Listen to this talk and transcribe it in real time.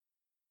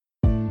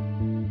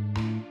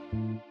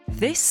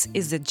This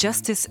is the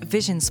Justice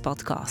Visions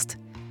podcast,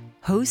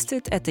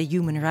 hosted at the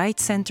Human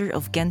Rights Center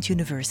of Ghent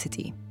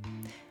University,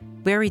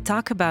 where we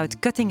talk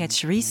about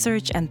cutting-edge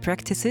research and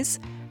practices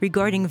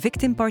regarding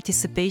victim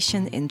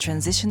participation in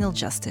transitional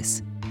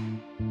justice.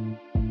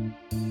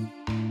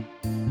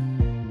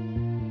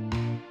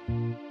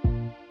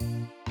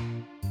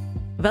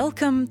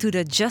 Welcome to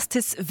the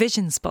Justice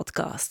Visions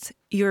podcast,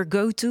 your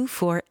go-to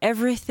for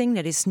everything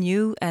that is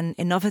new and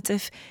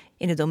innovative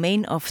in the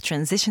domain of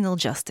transitional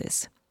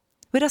justice.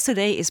 With us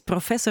today is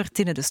Professor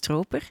Tinne de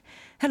Stroper.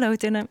 Hello,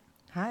 Tinne.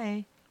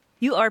 Hi.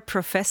 You are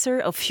Professor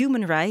of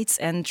Human Rights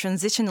and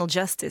Transitional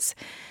Justice.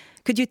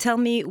 Could you tell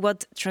me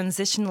what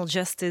transitional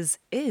justice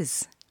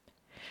is?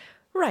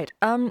 Right.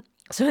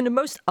 So in the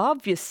most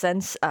obvious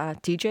sense,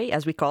 TJ,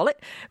 as we call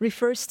it,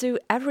 refers to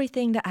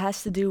everything that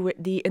has to do with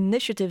the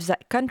initiatives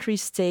that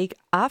countries take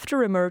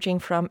after emerging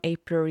from a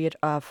period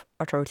of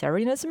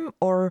authoritarianism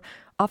or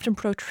often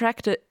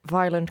protracted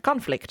violent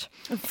conflict.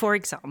 For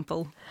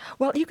example?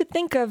 Well, you could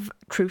think of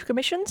truth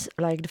commissions,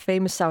 like the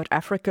famous South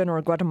African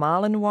or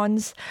Guatemalan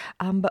ones,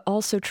 but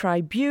also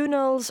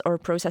tribunals or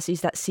processes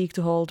that seek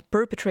to hold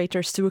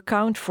perpetrators to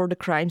account for the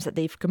crimes that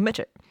they've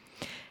committed.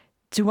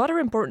 Two other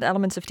important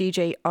elements of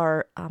TJ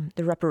are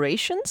the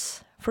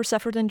reparations for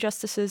suffered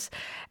injustices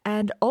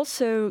and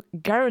also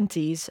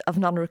guarantees of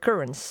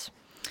non-recurrence.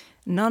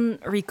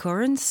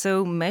 Non-recurrence,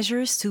 so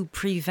measures to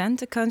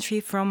prevent a country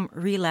from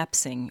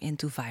relapsing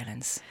into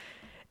violence.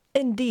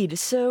 Indeed.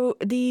 So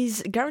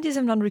these guarantees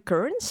of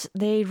non-recurrence,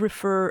 they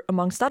refer,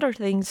 amongst other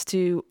things,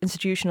 to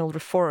institutional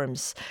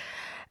reforms.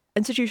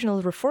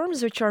 Institutional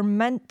reforms which are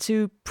meant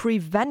to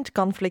prevent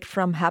conflict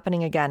from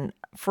happening again.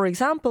 For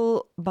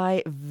example,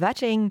 by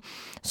vetting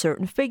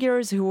certain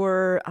figures who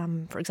were,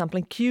 for example,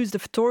 accused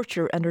of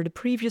torture under the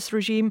previous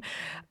regime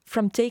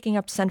from taking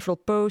up central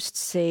posts,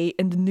 say,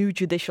 in the new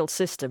judicial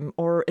system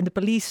or in the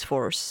police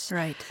force.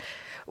 Right.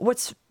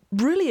 What's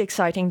really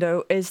exciting,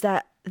 though, is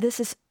that this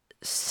is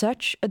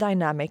such a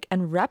dynamic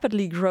and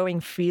rapidly growing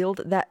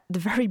field that the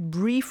very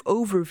brief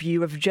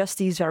overview of just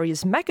these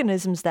various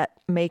mechanisms that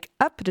make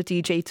up the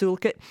TJ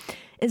toolkit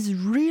is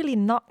really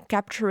not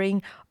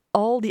capturing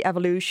all the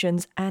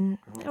evolutions and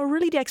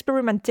really the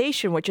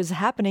experimentation which is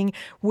happening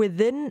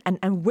within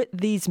and with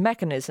these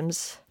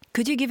mechanisms.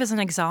 Could you give us an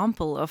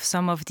example of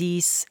some of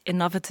these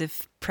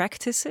innovative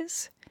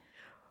practices?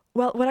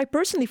 Well, what I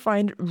personally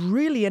find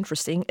really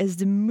interesting is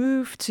the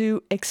move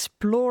to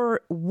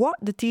explore what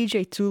the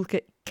TJ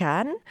toolkit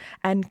can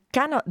and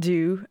cannot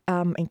do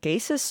in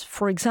cases,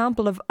 for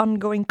example, of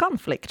ongoing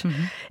conflict.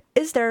 Mm-hmm.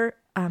 Is there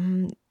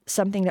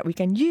something that we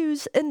can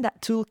use in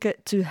that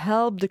toolkit to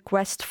help the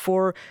quest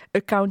for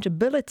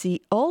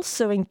accountability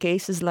also in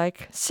cases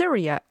like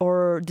Syria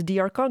or the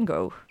DR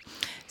Congo?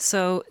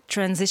 So,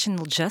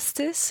 transitional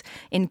justice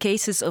in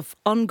cases of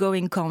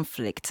ongoing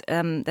conflict.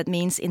 That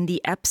means in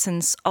the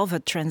absence of a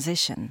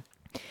transition.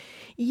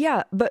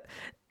 Yeah, but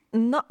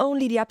not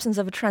only the absence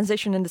of a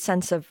transition in the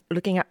sense of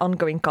looking at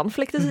ongoing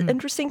conflict is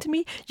interesting to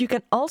me. You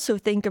can also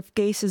think of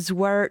cases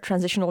where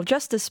transitional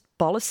justice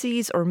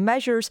policies or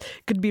measures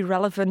could be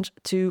relevant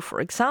to,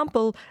 for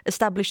example,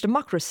 established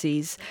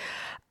democracies.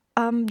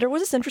 There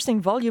was this interesting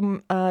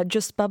volume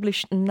just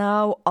published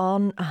now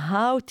on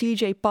how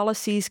TJ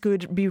policies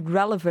could be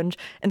relevant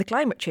in the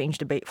climate change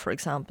debate, for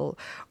example.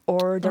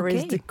 Or there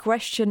is the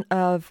question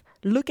of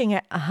looking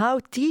at how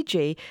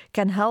TJ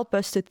can help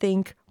us to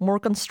think more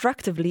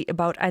constructively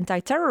about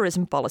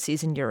anti-terrorism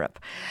policies in Europe.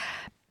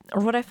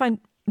 Or what I find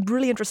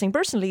really interesting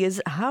personally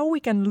is how we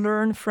can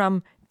learn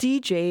from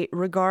TJ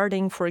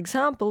regarding, for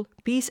example,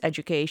 peace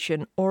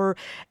education or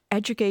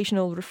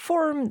educational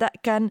reform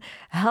that can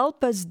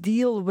help us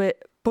deal with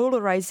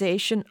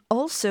polarization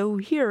also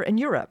here in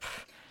Europe.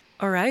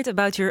 All right,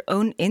 about your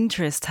own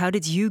interest, how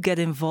did you get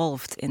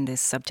involved in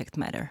this subject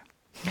matter?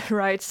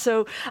 Right.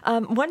 So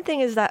one thing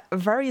is that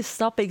various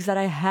topics that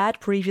I had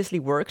previously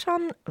worked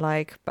on,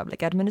 like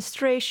public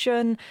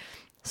administration,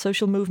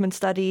 social movement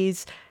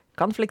studies,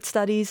 conflict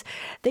studies,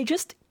 they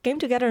just came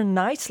together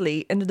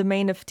nicely in the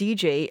domain of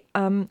TJ.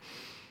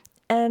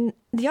 And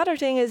the other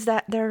thing is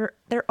that there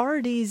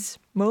are these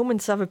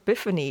moments of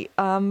epiphany.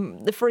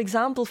 For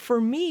example,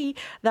 for me,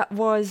 that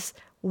was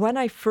when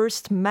I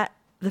first met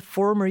the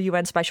former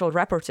UN Special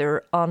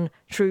Rapporteur on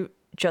True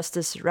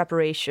Justice,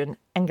 Reparation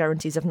and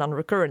Guarantees of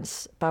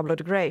Non-Recurrence, Pablo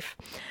de Greve.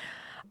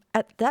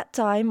 At that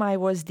time, I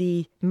was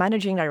the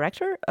managing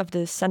director of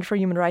the Center for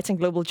Human Rights and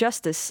Global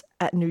Justice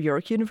at New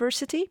York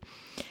University.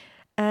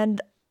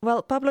 And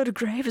well, Pablo de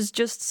Greve is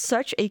just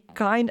such a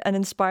kind and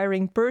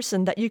inspiring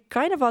person that you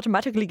kind of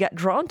automatically get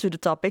drawn to the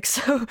topic.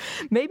 So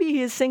maybe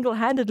he is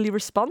single-handedly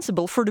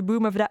responsible for the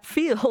boom of that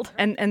field.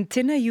 And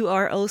Tinne, you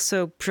are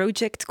also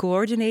project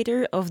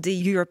coordinator of the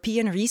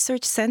European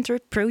Research Center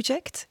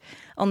project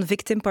on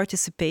victim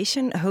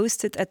participation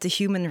hosted at the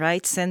Human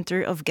Rights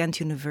Center of Ghent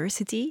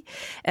University.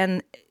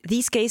 And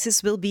these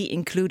cases will be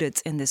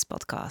included in this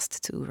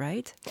podcast too,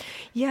 right?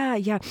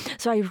 Yeah.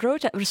 So I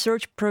wrote that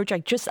research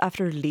project just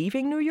after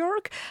leaving New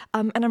York,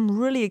 and I'm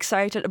really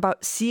excited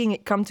about seeing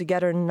it come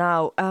together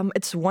now.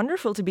 It's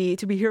wonderful to be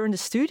here in the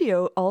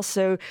studio,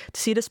 also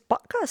to see this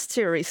podcast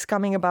series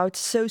coming about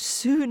so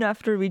soon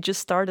after we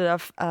just started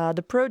off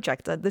the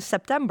project this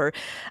September.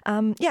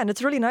 And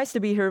it's really nice to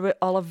be here with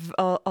all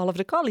of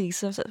the colleagues.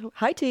 So,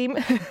 hi, team.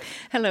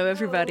 Hello,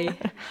 everybody.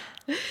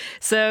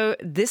 So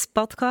this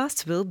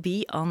podcast will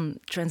be on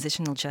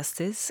transitional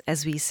justice,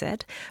 as we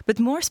said, but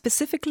more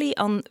specifically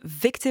on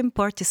victim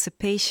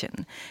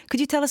participation. Could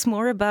you tell us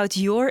more about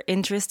your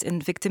interest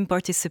in victim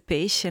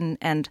participation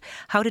and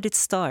how did it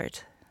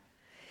start?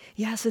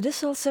 Yeah, so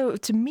this also,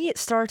 to me, it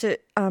started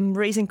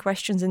raising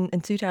questions in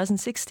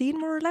 2016,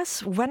 more or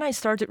less, when I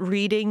started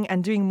reading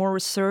and doing more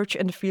research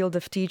in the field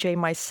of TJ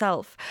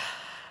myself.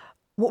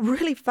 What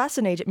really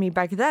fascinated me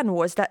back then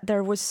was that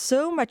there was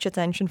so much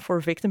attention for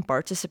victim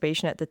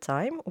participation at the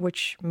time,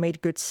 which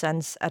made good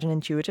sense at an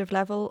intuitive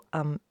level.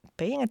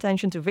 Paying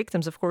attention to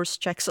victims, of course,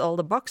 checks all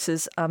the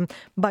boxes.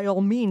 By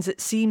all means,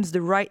 it seems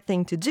the right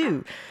thing to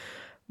do.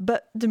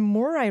 But the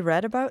more I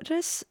read about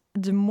this,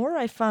 the more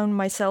I found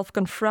myself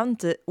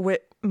confronted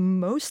with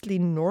mostly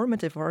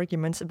normative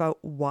arguments about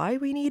why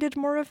we needed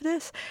more of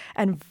this,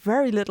 and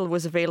very little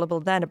was available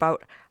then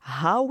about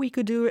how we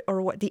could do it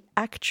or what the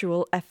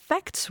actual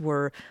effects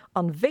were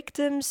on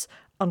victims,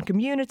 on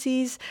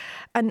communities.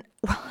 And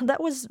well,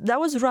 that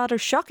was rather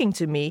shocking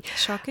to me.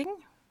 Shocking?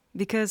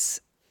 Because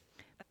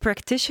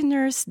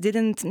practitioners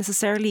didn't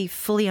necessarily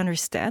fully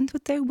understand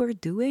what they were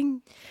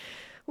doing?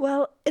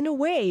 Well, in a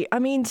way, I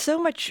mean,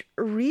 so much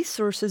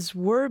resources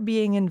were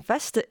being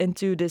invested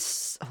into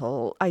this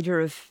whole idea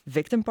of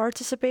victim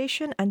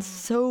participation, and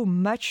so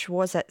much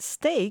was at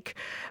stake,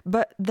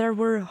 but there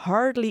were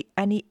hardly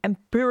any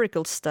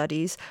empirical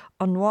studies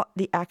on what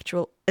the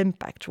actual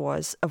impact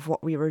was of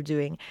what we were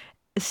doing,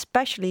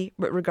 especially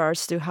with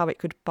regards to how it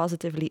could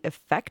positively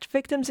affect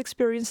victims'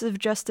 experiences of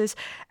justice,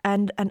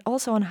 and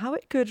also on how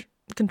it could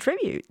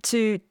contribute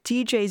to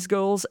TJ's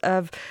goals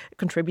of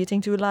contributing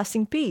to a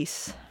lasting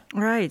peace.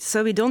 Right,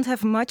 so we don't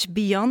have much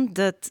beyond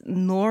that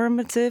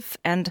normative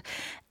and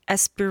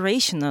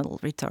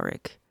aspirational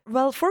rhetoric.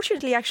 Well,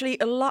 fortunately, actually,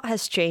 a lot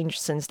has changed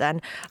since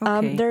then.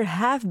 Okay. There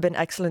have been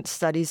excellent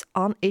studies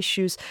on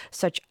issues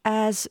such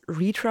as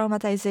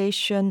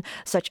re-traumatization,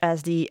 such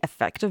as the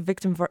effect of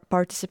victim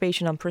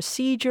participation on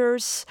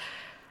procedures.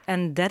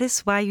 And that is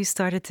why you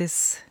started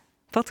this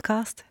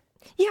podcast?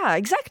 Yeah,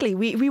 exactly.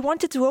 We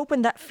wanted to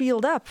open that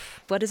field up.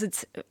 What does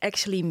it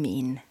actually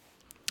mean?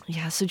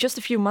 Yeah, so just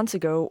a few months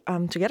ago,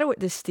 together with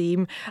this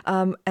team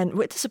and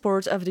with the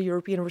support of the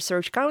European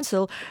Research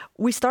Council,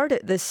 we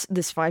started this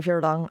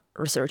 5-year-long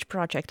research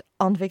project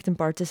on victim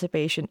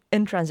participation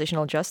in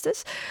transitional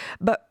justice.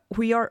 But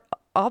we are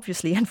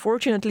obviously,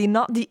 unfortunately,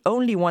 not the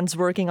only ones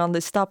working on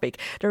this topic.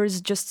 There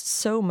is just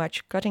so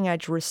much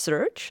cutting-edge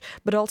research,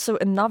 but also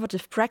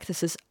innovative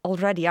practices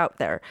already out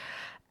there.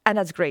 And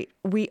that's great.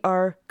 We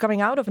are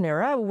coming out of an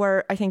era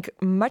where I think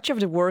much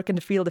of the work in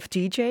the field of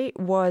TJ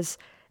was,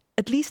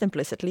 at least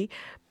implicitly,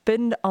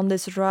 pinned on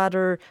this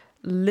rather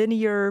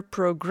linear,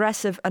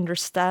 progressive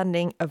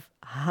understanding of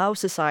how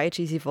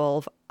societies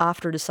evolve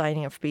after the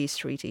signing of peace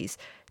treaties,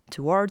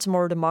 towards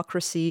more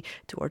democracy,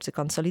 towards the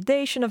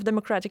consolidation of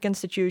democratic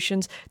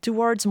institutions,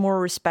 towards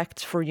more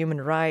respect for human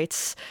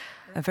rights.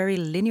 A very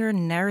linear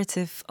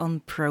narrative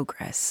on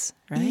progress,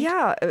 right?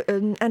 Yeah,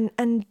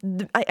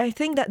 I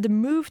think that the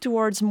move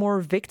towards more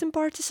victim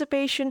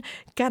participation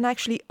can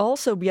actually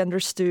also be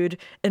understood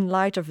in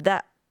light of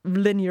that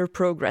linear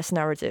progress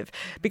narrative,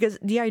 because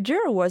the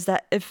idea was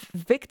that if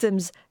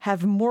victims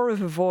have more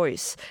of a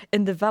voice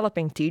in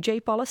developing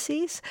TJ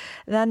policies,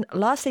 then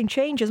lasting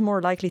change is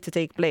more likely to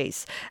take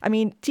place. I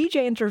mean,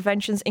 TJ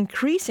interventions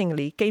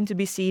increasingly came to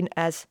be seen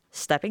as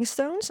stepping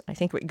stones, I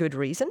think with good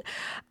reason,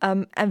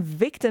 and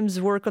victims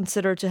were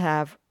considered to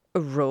have a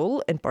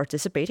role in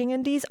participating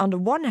in these, on the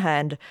one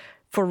hand,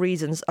 for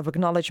reasons of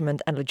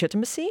acknowledgement and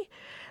legitimacy,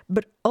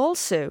 but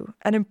also,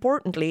 and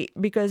importantly,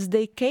 because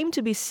they came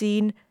to be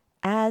seen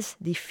as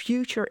the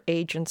future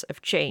agents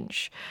of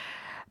change.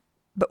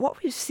 But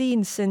what we've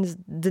seen since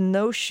the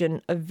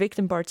notion of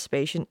victim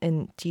participation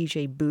in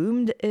TJ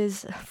boomed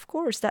is, of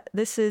course, that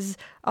this is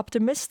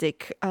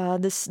optimistic.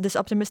 This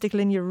optimistic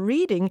linear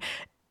reading,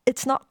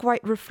 it's not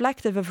quite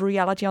reflective of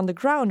reality on the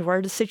ground,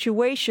 where the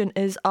situation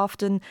is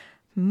often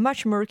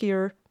much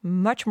murkier,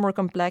 much more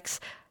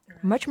complex,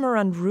 much more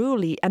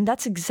unruly, and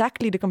that's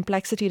exactly the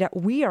complexity that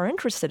we are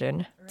interested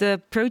in. The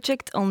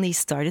project only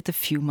started a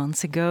few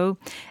months ago.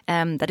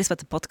 That is what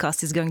the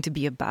podcast is going to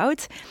be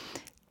about.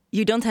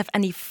 you don't have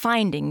any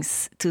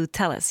findings to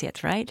tell us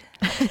yet, right?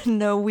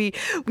 No, we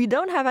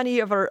don't have any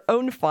of our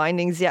own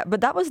findings yet,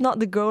 but that was not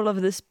the goal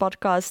of this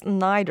podcast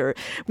neither.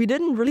 We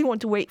didn't really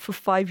want to wait for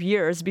 5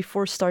 years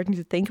before starting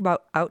to think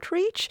about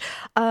outreach.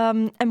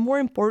 And more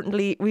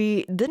importantly,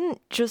 we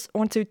didn't just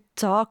want to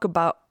talk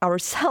about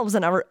ourselves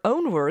and our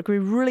own work. We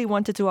really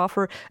wanted to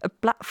offer a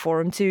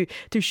platform to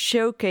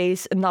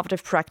showcase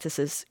innovative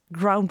practices,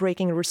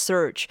 groundbreaking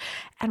research,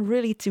 and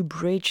really to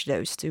bridge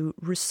those to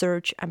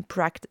research and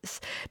practice.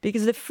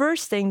 Because the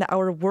first thing that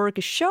our work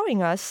is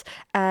showing us,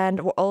 and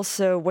what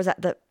also was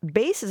at the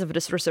basis of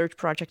this research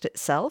project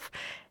itself,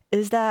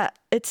 is that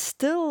it's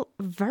still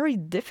very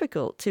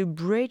difficult to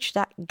bridge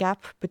that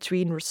gap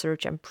between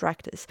research and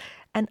practice,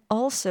 and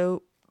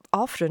also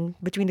often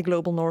between the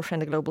global north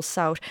and the global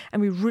south,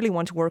 and we really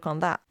want to work on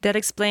that. That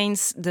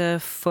explains the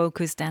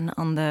focus then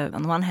on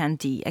one hand,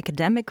 the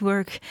academic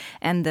work,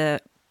 and the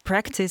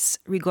practice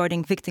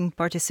regarding victim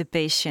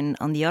participation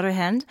on the other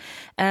hand,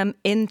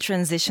 in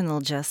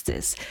transitional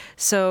justice.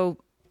 So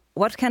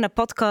what can a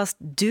podcast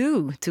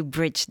do to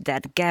bridge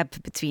that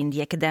gap between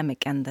the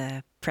academic and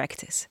the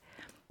practice?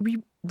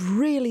 We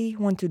really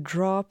want to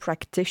draw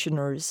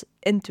practitioners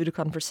into the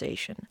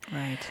conversation.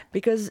 Right.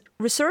 Because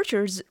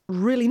researchers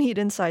really need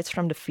insights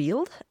from the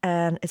field,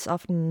 and it's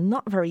often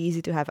not very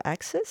easy to have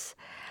access.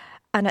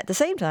 And at the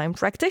same time,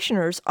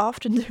 practitioners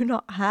often do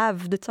not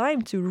have the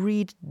time to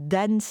read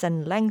dense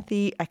and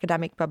lengthy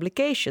academic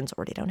publications,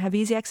 or they don't have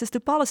easy access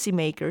to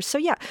policymakers. So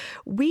yeah,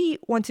 we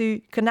want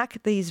to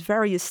connect these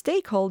various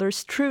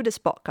stakeholders through this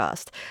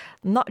podcast,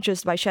 not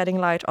just by shedding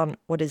light on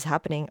what is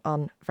happening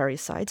on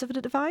various sides of the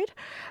divide,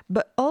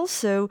 but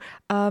also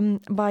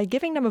by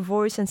giving them a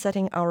voice and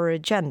setting our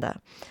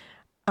agenda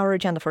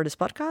for this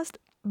podcast,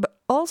 but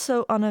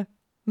also on a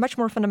much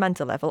more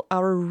fundamental level,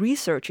 our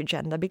research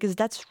agenda, because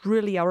that's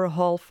really our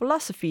whole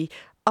philosophy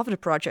of the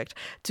project,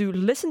 to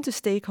listen to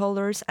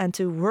stakeholders and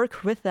to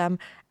work with them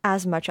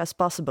as much as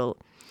possible.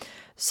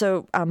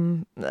 So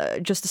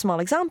just a small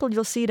example,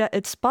 you'll see that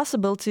it's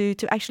possible to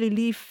actually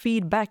leave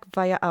feedback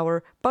via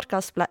our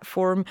podcast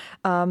platform.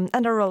 And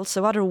there are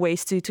also other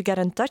ways to get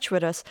in touch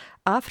with us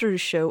after the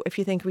show if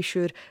you think we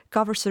should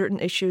cover certain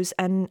issues,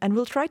 and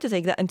we'll try to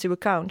take that into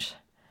account.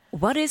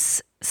 What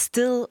is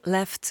still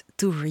left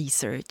to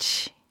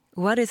research?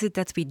 What is it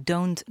that we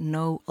don't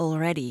know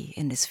already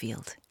in this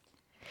field?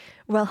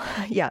 Well,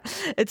 yeah,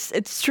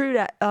 it's true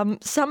that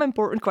some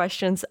important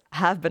questions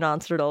have been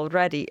answered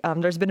already.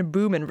 There's been a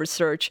boom in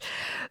research,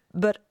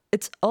 but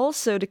it's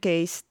also the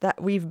case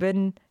that we've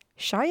been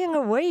shying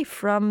away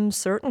from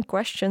certain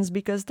questions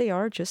because they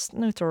are just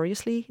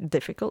notoriously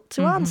difficult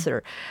to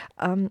answer.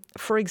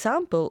 For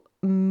example,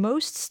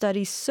 most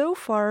studies so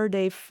far,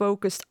 they've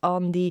focused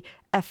on the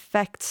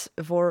effects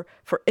for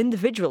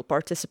individual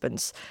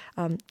participants.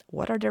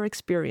 What are their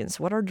experience?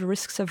 What are the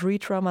risks of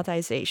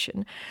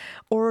re-traumatization?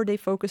 Or they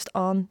focused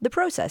on the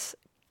process.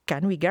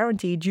 Can we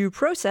guarantee due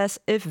process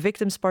if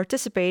victims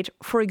participate,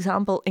 for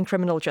example, in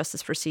criminal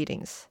justice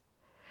proceedings?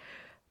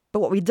 But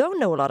what we don't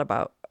know a lot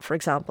about, for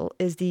example,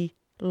 is the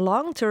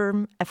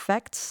long-term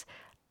effects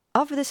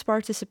of this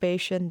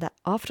participation that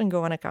often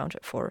go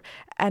unaccounted for,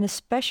 and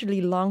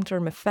especially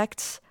long-term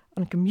effects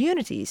on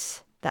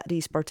communities that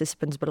these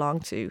participants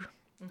belong to.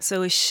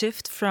 So a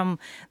shift from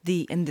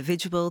the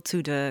individual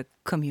to the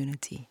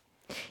community.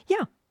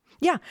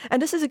 Yeah.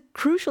 And this is a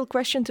crucial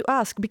question to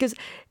ask, because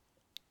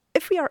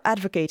if we are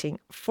advocating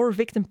for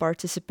victim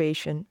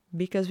participation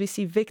because we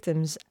see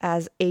victims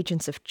as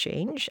agents of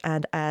change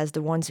and as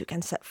the ones who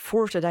can set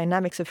forth the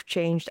dynamics of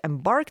change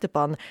embarked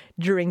upon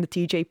during the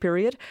TJ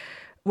period,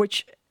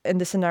 which in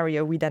this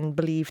scenario we then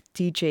believe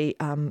TJ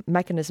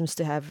mechanisms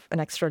to have an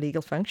extra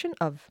legal function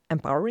of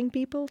empowering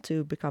people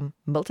to become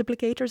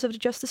multiplicators of the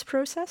justice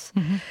process.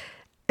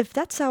 If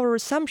that's our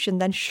assumption,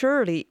 then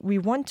surely we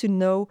want to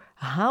know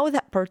how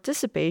that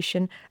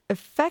participation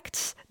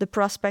affects the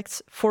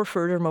prospects for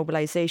further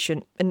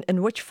mobilization,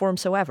 in which form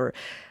soever.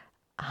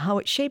 How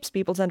it shapes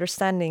people's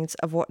understandings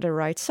of what their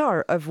rights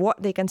are, of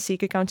what they can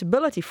seek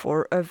accountability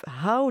for, of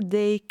how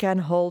they can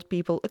hold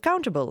people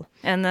accountable.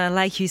 And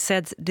like you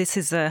said, this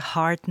is a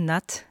hard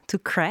nut to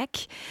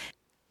crack.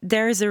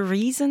 There is a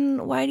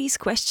reason why these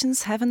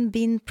questions haven't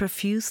been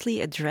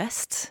profusely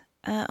addressed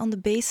on the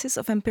basis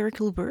of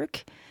empirical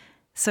work.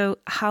 So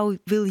how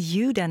will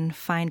you then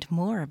find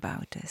more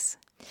about this?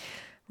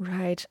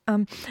 Right.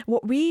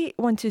 What we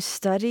want to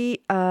study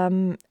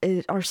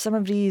are some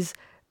of these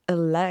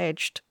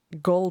alleged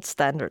gold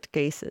standard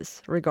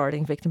cases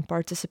regarding victim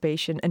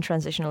participation in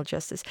transitional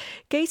justice.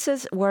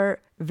 Cases where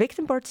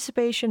victim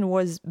participation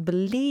was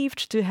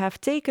believed to have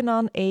taken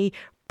on a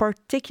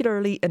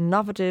particularly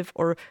innovative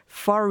or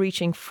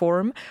far-reaching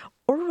form,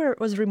 or where it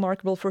was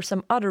remarkable for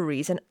some other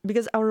reason.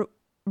 Because our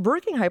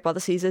working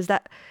hypothesis is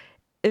that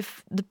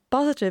if the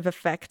positive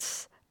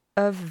effects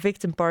of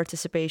victim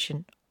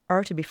participation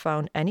are to be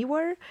found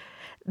anywhere,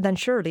 then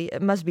surely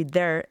it must be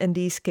there in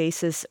these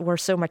cases where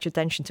so much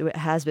attention to it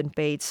has been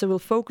paid. So we'll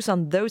focus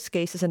on those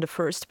cases in the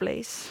first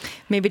place.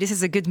 Maybe this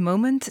is a good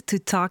moment to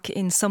talk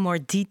in some more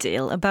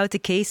detail about the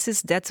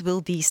cases that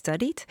will be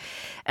studied.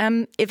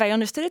 If I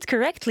understood it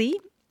correctly,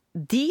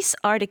 these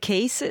are the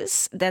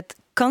cases that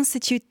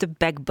constitute the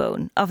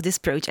backbone of this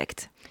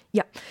project.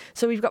 Yeah,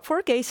 so we've got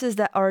 4 cases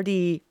that are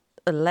the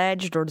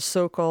alleged or the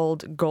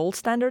so-called gold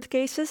standard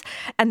cases.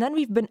 And then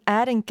we've been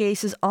adding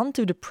cases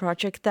onto the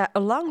project that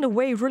along the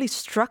way really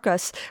struck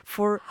us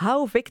for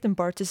how victim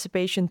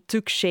participation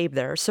took shape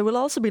there. So we'll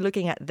also be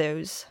looking at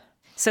those.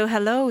 So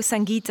hello,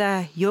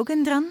 Sangeeta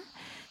Yogendran.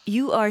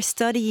 You are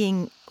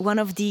studying one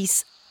of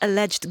these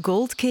alleged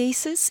gold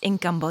cases in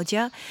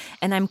Cambodia,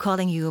 and I'm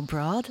calling you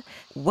abroad.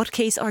 What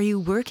case are you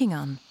working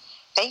on?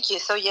 Thank you.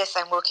 So yes,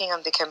 I'm working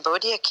on the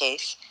Cambodia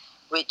case,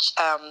 which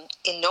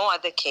in no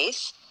other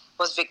case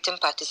was victim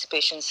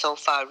participation so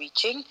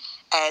far-reaching.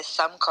 As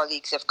some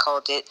colleagues have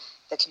called it,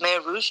 the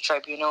Khmer Rouge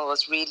Tribunal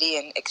was really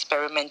an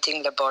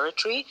experimenting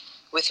laboratory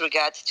with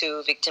regards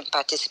to victim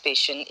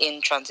participation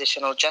in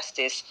transitional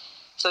justice.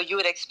 So you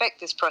would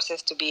expect this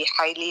process to be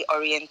highly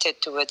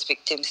oriented towards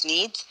victims'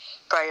 needs,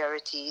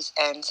 priorities,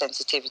 and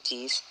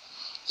sensitivities.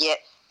 Yet,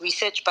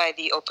 research by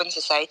the Open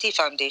Society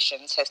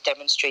Foundations has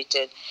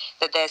demonstrated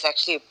that there's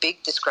actually a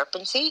big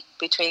discrepancy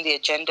between the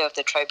agenda of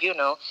the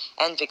tribunal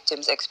and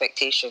victims'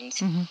 expectations.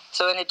 Mm-hmm.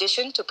 So in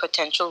addition to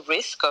potential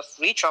risk of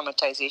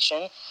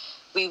re-traumatization,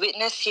 we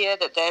witness here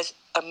that there's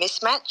a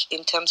mismatch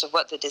in terms of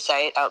what the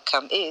desired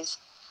outcome is.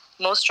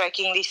 Most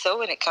strikingly so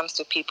when it comes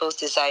to people's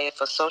desire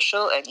for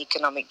social and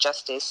economic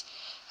justice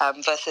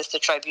versus the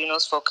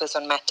tribunal's focus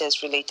on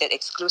matters related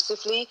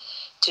exclusively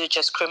to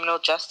just criminal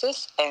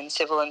justice and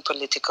civil and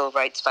political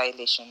rights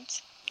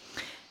violations.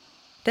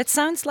 That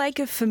sounds like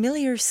a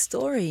familiar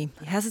story.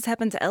 Has it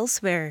happened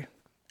elsewhere?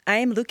 I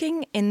am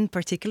looking in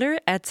particular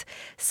at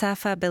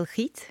Safa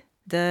Belghit,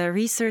 the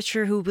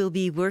researcher who will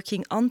be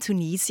working on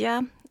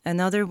Tunisia,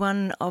 another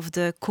one of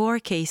the core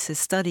cases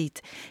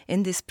studied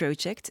in this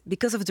project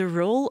because of the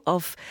role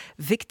of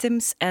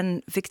victims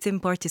and victim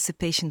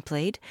participation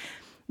played.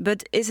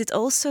 But is it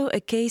also a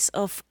case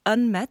of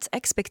unmet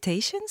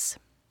expectations?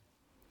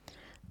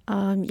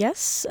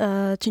 Yes,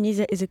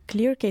 Tunisia is a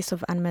clear case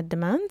of unmet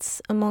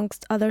demands,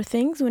 amongst other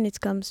things, when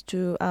it comes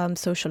to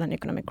social and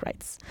economic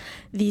rights.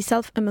 The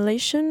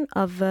self-immolation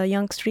of a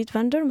young street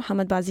vendor,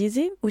 Mohamed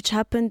Bouazizi, which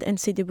happened in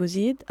Sidi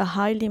Bouzid, a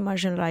highly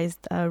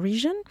marginalized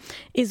region,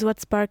 is what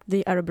sparked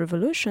the Arab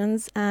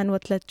revolutions and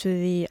what led to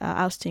the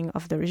ousting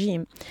of the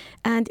regime.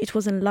 And it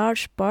was in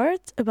large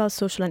part about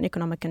social and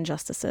economic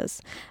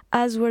injustices,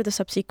 as were the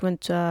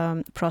subsequent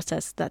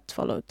process that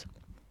followed.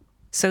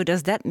 So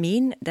does that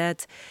mean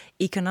that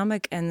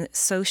economic and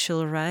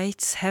social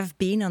rights have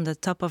been on the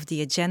top of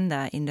the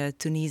agenda in the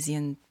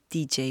Tunisian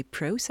DJ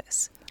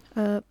process?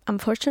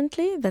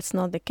 Unfortunately, that's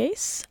not the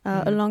case.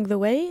 Along the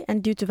way,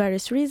 and due to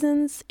various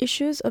reasons,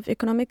 issues of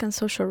economic and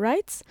social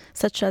rights,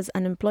 such as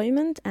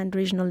unemployment and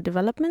regional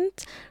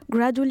development,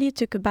 gradually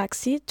took a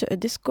backseat to a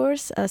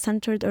discourse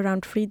centered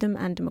around freedom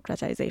and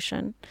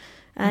democratization.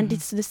 And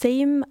it's the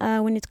same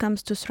when it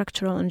comes to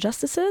structural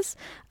injustices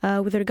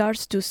with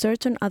regards to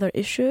certain other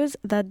issues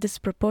that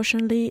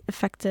disproportionately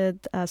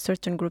affected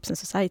certain groups in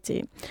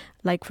society.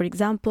 Like, for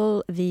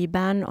example, the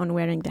ban on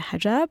wearing the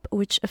hijab,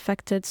 which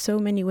affected so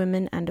many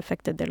women and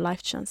affected their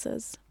life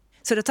chances.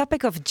 So the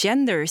topic of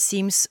gender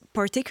seems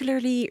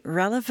particularly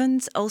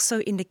relevant also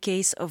in the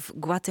case of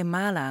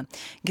Guatemala.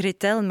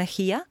 Gretel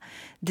Mejia,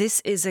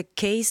 this is a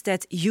case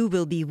that you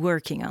will be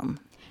working on.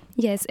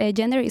 Yes,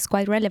 gender is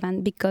quite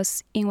relevant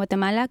because in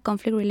Guatemala,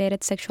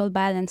 conflict-related sexual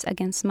violence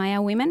against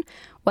Maya women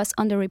was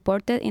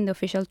underreported in the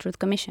Official Truth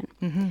Commission.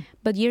 Mm-hmm.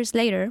 But years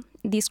later,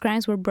 these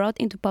crimes were brought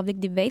into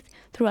public debate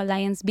through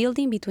alliance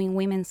building between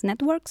women's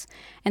networks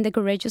and the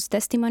courageous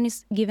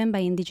testimonies given by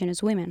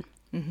indigenous women.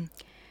 Mm-hmm.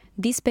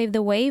 This paved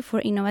the way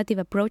for innovative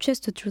approaches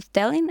to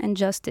truth-telling and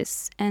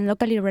justice and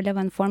locally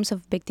relevant forms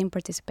of victim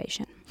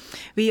participation.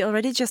 We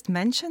already just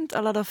mentioned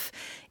a lot of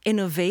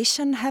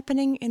innovation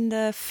happening in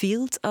the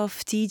field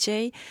of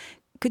TJ.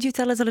 Could you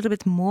tell us a little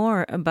bit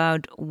more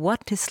about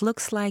what this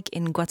looks like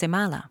in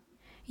Guatemala?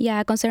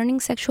 Yeah, concerning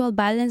sexual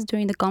violence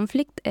during the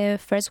conflict,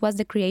 first was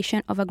the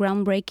creation of a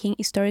groundbreaking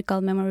historical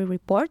memory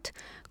report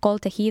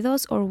called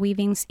Tejidos, or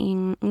Weavings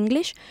in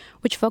English,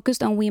 which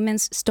focused on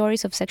women's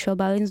stories of sexual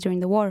violence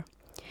during the war,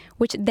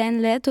 which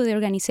then led to the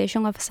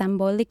organization of a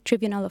symbolic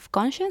tribunal of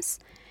conscience,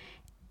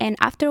 and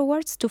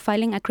afterwards to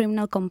filing a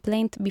criminal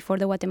complaint before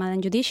the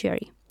Guatemalan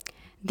judiciary.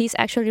 This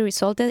actually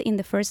resulted in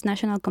the first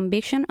national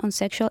conviction on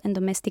sexual and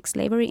domestic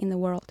slavery in the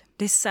world.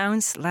 This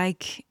sounds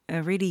like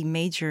a really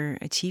major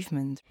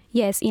achievement.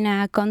 Yes, in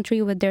a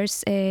country where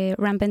there's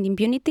rampant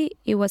impunity,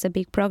 it was a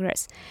big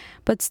progress.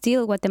 But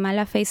still,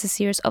 Guatemala faces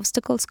serious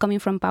obstacles coming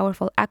from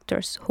powerful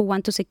actors who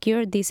want to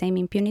secure the same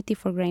impunity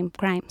for grave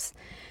crimes.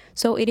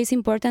 So it is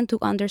important to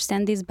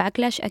understand this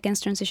backlash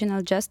against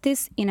transitional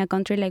justice in a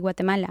country like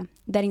Guatemala,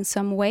 that in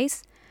some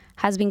ways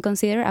has been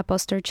considered a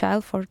poster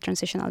child for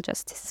transitional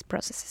justice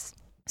processes.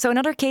 So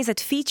another case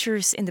that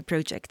features in the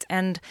project,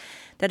 and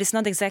that is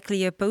not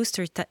exactly a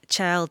poster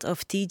child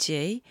of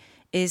TJ,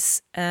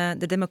 is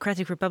the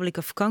Democratic Republic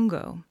of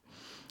Congo.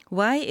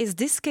 Why is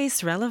this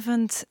case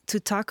relevant to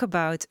talk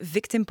about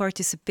victim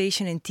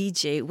participation in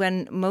TJ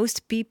when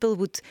most people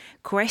would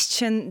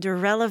question the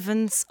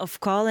relevance of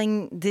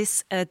calling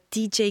this a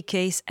TJ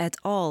case at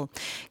all?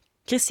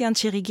 Christian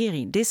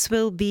Chirigiri, this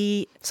will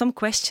be some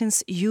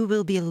questions you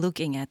will be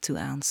looking at to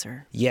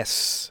answer.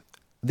 Yes.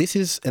 This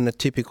is an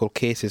atypical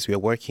case as we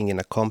are working in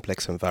a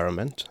complex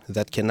environment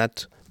that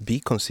cannot be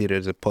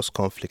considered a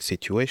post-conflict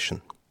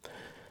situation.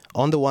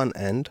 On the one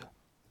hand,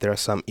 there are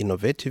some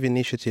innovative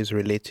initiatives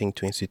relating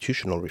to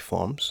institutional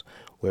reforms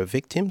where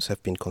victims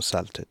have been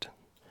consulted.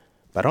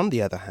 But on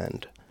the other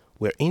hand,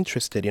 we're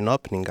interested in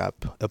opening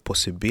up a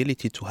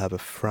possibility to have a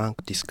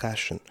frank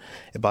discussion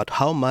about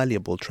how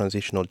malleable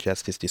transitional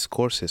justice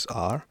discourses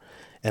are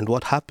and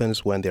what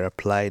happens when they're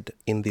applied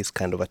in this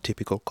kind of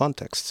atypical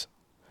contexts.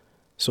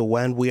 So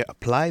when we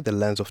apply the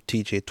lens of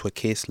TJ to a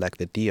case like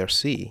the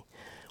DRC,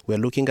 we're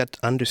looking at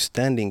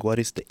understanding what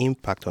is the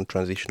impact on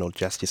transitional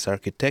justice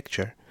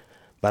architecture,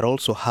 but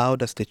also how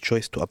does the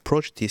choice to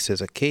approach this as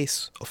a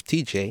case of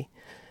TJ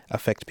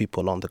affect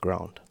people on the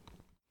ground.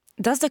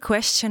 Does the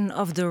question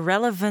of the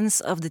relevance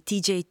of the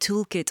TJ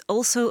toolkit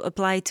also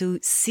apply to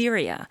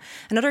Syria?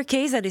 Another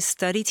case that is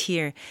studied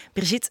here.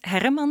 Brigitte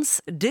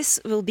Hermans,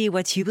 this will be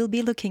what you will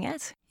be looking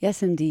at?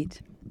 Yes, indeed.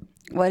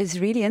 What is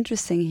really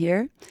interesting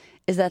here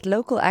is that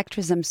local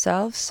actors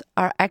themselves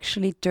are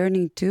actually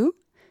turning to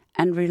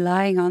and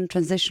relying on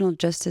transitional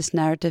justice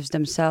narratives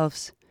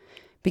themselves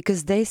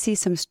because they see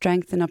some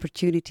strength and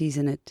opportunities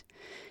in it.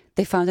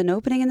 They found an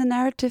opening in the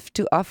narrative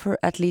to offer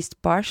at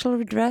least partial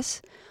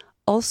redress,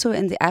 also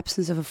in the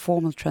absence of a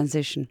formal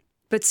transition.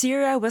 But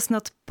Syria was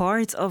not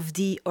part of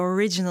the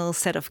original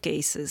set of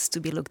cases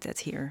to be looked at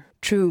here.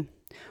 True.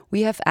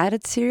 We have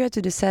added Syria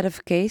to the set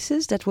of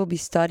cases that will be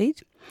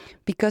studied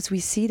because we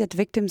see that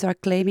victims are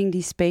claiming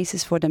these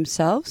spaces for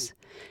themselves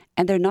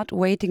and they're not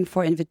waiting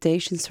for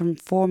invitations from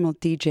formal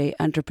TJ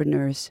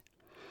entrepreneurs.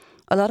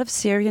 A lot of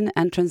Syrian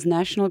and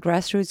transnational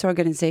grassroots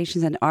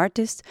organizations and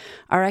artists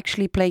are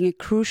actually playing a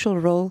crucial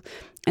role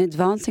in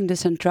advancing the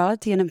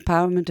centrality and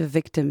empowerment of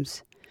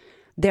victims.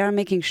 They are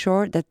making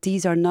sure that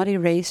these are not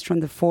erased from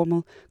the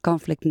formal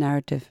conflict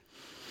narrative.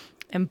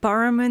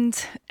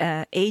 Empowerment,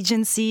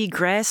 agency,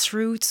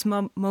 grassroots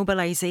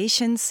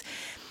mobilizations.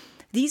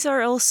 These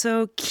are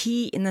also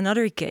key in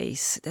another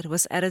case that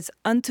was added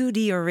onto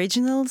the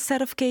original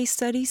set of case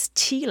studies,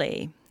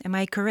 Chile. Am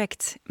I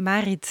correct?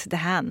 Marit de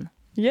Haan.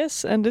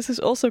 Yes, and this is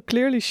also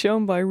clearly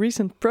shown by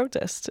recent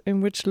protests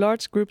in which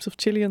large groups of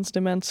Chileans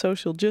demand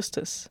social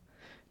justice.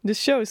 This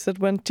shows that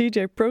when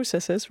TJ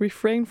processes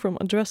refrain from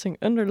addressing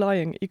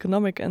underlying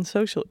economic and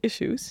social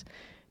issues,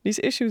 these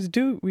issues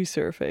do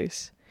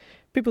resurface.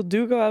 People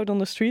do go out on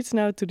the streets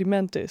now to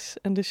demand this,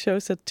 and this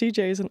shows that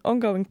TJ is an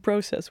ongoing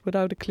process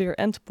without a clear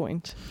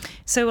endpoint.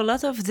 So a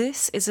lot of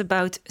this is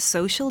about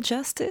social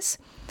justice,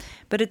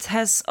 but it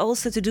has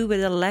also to do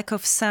with a lack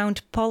of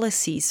sound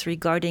policies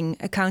regarding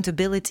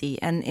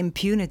accountability and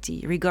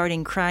impunity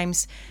regarding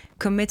crimes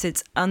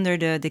committed under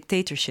the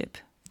dictatorship.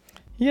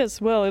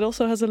 Yes, well, it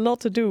also has a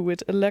lot to do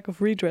with a lack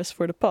of redress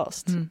for the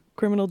past.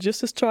 Criminal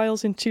justice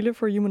trials in Chile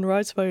for human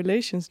rights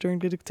violations during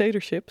the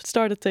dictatorship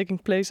started taking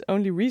place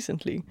only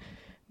recently.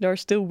 There are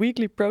still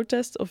weekly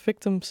protests of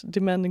victims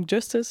demanding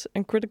justice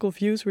and critical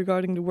views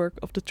regarding the work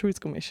of the truth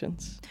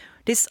commissions.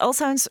 This all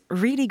sounds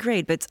really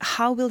great, but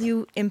how will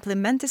you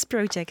implement this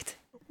project?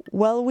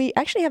 Well, we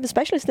actually have a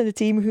specialist in the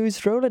team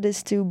whose role it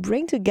is to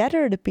bring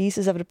together the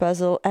pieces of the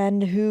puzzle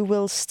and who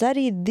will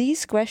study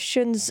these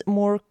questions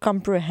more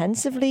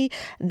comprehensively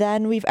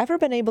than we've ever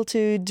been able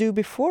to do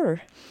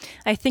before.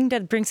 I think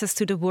that brings us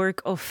to the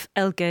work of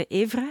Elke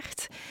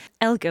Everaert.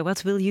 Elke,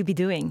 what will you be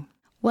doing?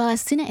 Well,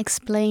 as Tina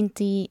explained,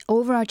 the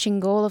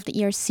overarching goal of the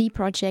ERC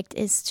project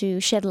is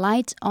to shed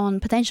light on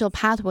potential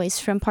pathways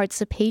from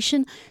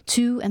participation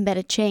to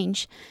embedded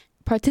change.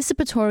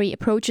 Participatory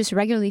approaches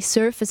regularly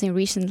surface in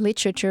recent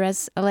literature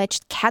as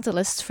alleged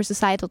catalysts for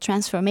societal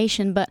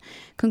transformation, but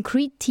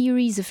concrete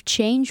theories of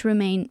change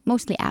remain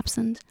mostly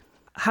absent.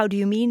 How do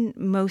you mean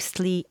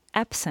mostly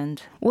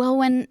absent? Well,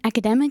 when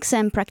academics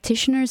and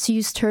practitioners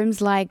use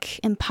terms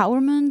like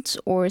empowerment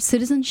or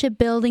citizenship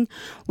building,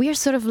 we are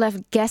sort of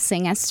left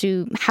guessing as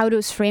to how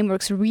those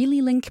frameworks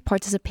really link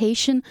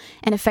participation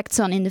and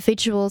effects on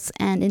individuals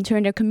and in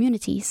turn their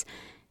communities.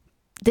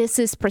 This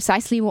is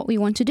precisely what we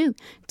want to do,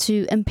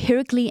 to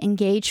empirically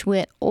engage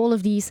with all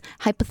of these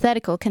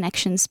hypothetical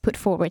connections put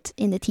forward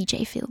in the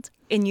TJ field.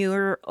 In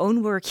your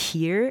own work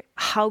here,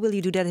 how will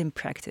you do that in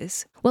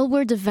practice? Well,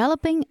 we're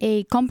developing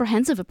a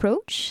comprehensive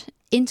approach,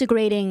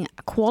 integrating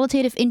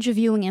qualitative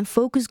interviewing and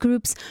focus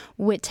groups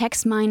with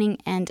text mining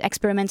and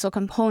experimental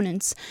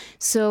components.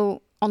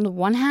 So, on the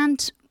one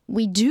hand,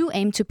 we do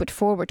aim to put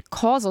forward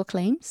causal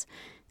claims.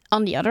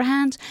 On the other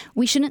hand,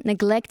 we shouldn't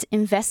neglect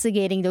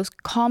investigating those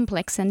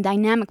complex and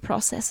dynamic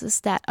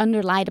processes that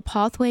underlie the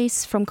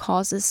pathways from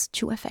causes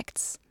to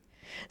effects.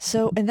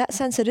 So in that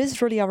sense, it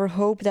is really our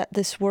hope that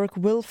this work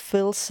will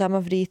fill some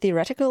of the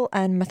theoretical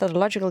and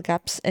methodological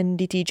gaps in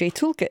the TJ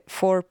toolkit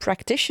for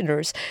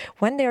practitioners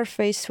when they are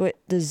faced with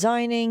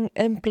designing,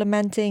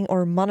 implementing,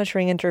 or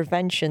monitoring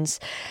interventions.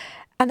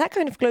 And that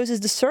kind of closes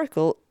the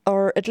circle,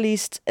 or at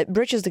least it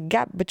bridges the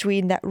gap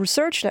between that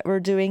research that we're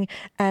doing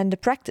and the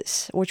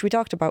practice, which we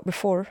talked about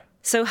before.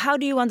 So how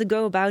do you want to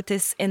go about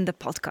this in the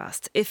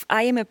podcast? If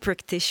I am a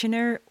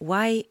practitioner,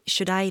 why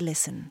should I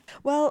listen?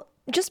 Well,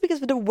 just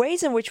because of the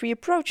ways in which we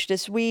approach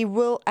this, we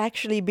will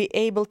actually be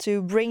able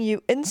to bring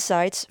you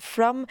insights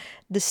from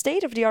the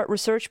state-of-the-art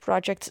research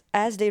projects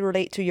as they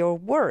relate to your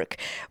work.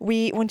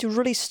 We want to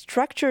really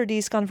structure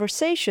these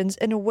conversations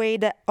in a way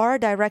that are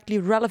directly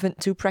relevant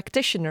to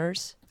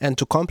practitioners. And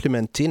to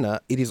complement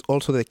Tina, it is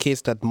also the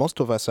case that most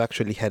of us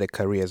actually had a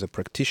career as a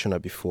practitioner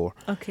before.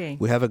 Okay.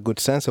 We have a good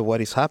sense of what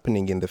is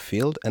happening in the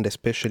field and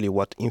especially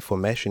what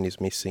information is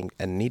missing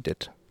and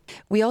needed.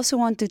 We also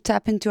want to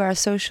tap into our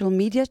social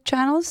media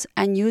channels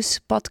and use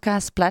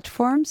podcast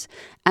platforms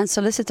and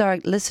solicit our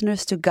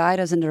listeners to guide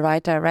us in the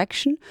right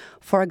direction,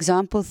 for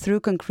example, through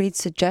concrete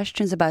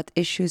suggestions about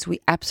issues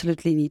we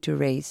absolutely need to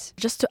raise.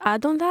 Just to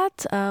add on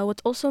that, what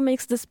also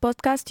makes this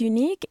podcast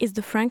unique is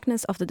the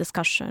frankness of the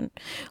discussion.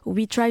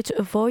 We try to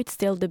avoid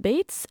stale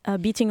debates,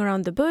 beating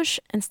around the bush.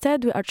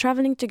 Instead, we are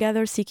traveling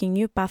together, seeking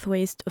new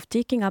pathways of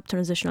taking up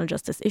transitional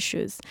justice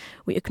issues.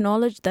 We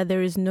acknowledge that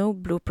there is no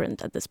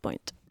blueprint at this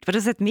point. What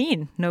does that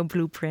mean, no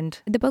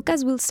blueprint? The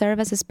podcast will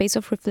serve as a space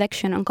of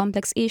reflection on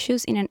complex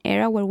issues in an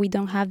era where we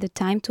don't have the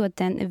time to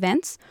attend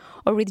events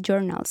or read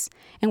journals,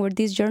 and where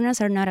these journals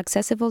are not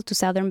accessible to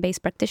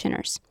Southern-based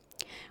practitioners.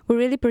 We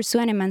really pursue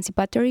an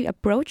emancipatory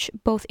approach,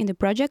 both in the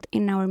project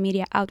and in our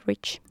media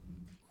outreach.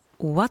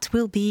 What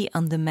will be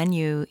on the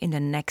menu in the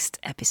next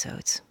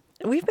episodes?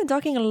 We've been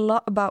talking a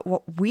lot about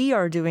what we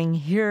are doing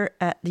here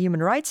at the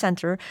Human Rights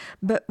Center,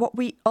 but what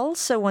we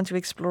also want to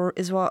explore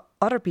is what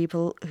other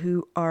people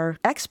who are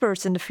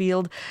experts in the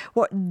field,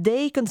 what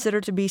they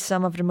consider to be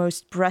some of the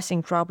most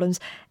pressing problems,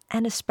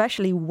 and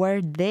especially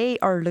where they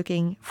are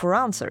looking for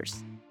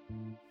answers.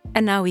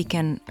 And now we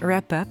can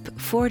wrap up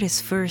for this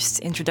first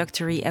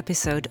introductory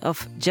episode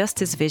of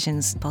Justice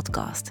Visions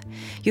podcast.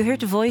 You heard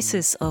the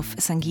voices of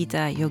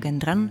Sangeeta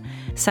Yogendran,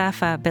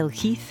 Safa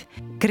Belgith,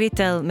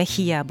 Gretel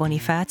Mejia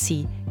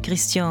Bonifaci,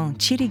 Christian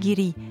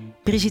Chirigiri,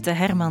 Brigitte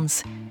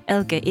Hermans,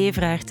 Elke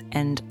Everaert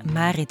and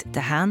Marit de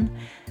Haan.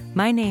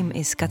 My name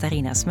is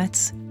Catharina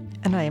Smets.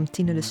 And I am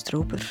Tine de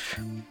Stroper.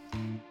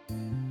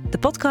 The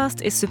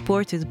podcast is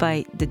supported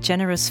by the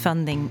generous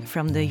funding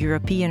from the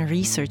European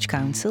Research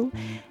Council.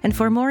 And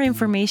for more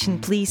information,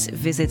 please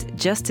visit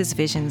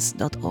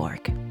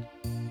justicevisions.org.